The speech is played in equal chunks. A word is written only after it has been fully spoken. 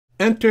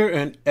enter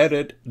and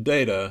edit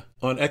data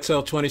on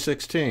Excel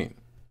 2016.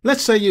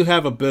 Let's say you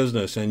have a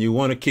business and you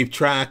want to keep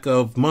track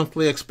of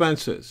monthly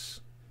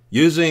expenses.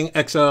 Using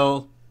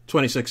Excel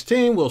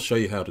 2016, we'll show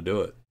you how to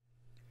do it.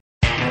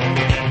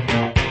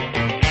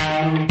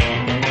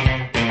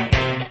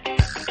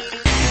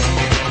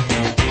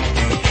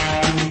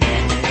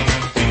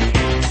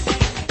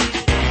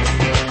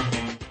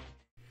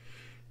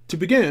 To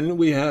begin,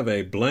 we have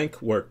a blank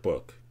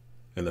workbook.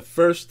 And the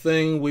first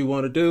thing we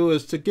want to do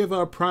is to give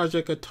our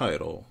project a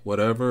title,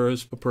 whatever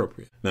is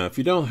appropriate. Now, if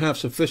you don't have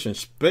sufficient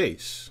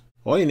space,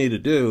 all you need to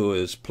do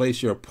is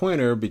place your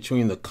pointer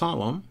between the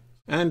column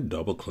and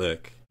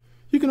double-click.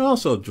 You can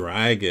also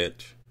drag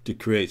it to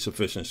create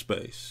sufficient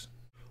space.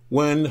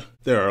 When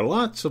there are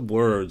lots of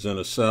words in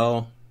a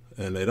cell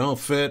and they don't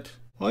fit,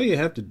 all you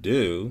have to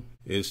do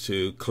is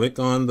to click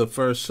on the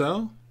first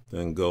cell,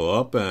 then go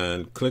up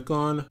and click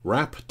on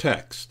Wrap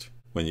Text.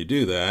 When you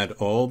do that,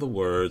 all the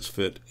words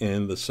fit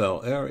in the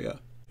cell area.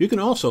 You can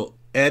also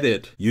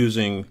edit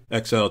using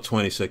Excel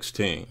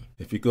 2016.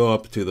 If you go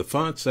up to the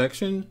font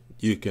section,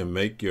 you can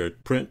make your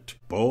print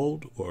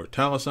bold or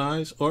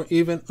italicized or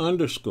even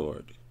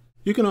underscored.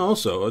 You can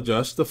also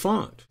adjust the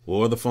font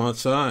or the font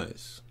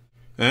size.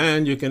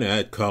 And you can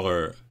add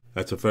color.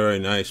 That's a very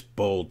nice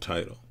bold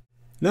title.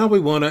 Now we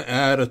want to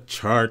add a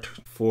chart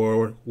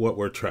for what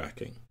we're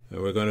tracking.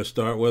 And we're going to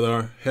start with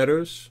our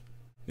headers,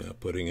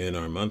 putting in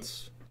our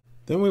months.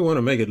 Then we want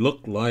to make it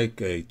look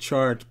like a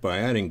chart by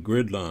adding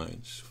grid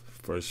lines.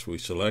 First we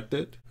select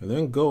it and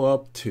then go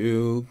up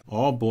to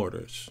all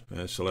borders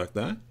and select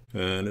that,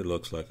 and it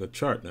looks like a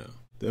chart now.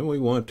 Then we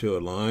want to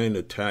align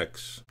the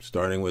text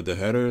starting with the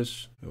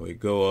headers, and we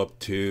go up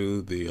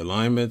to the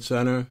alignment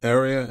center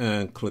area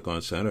and click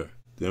on center.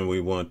 Then we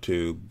want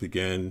to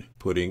begin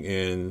putting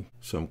in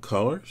some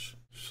colors,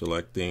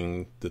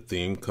 selecting the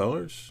theme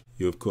colors.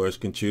 You of course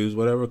can choose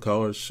whatever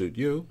colors suit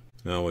you.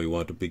 Now we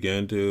want to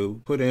begin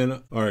to put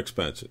in our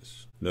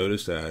expenses.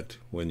 Notice that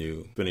when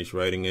you finish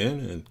writing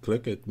in and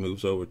click, it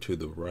moves over to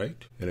the right.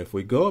 And if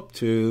we go up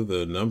to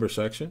the number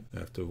section,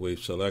 after we've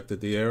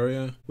selected the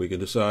area, we can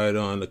decide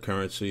on the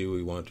currency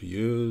we want to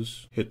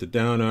use. Hit the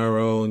down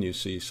arrow and you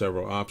see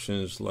several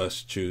options.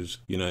 Let's choose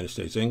United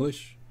States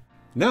English.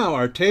 Now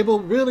our table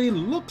really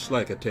looks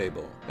like a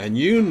table, and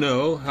you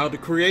know how to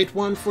create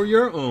one for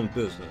your own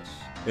business.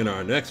 In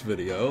our next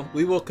video,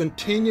 we will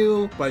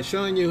continue by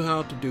showing you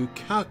how to do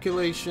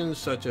calculations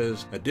such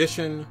as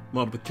addition,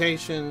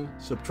 multiplication,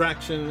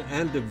 subtraction,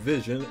 and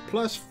division,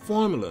 plus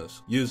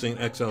formulas using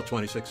Excel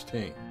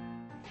 2016.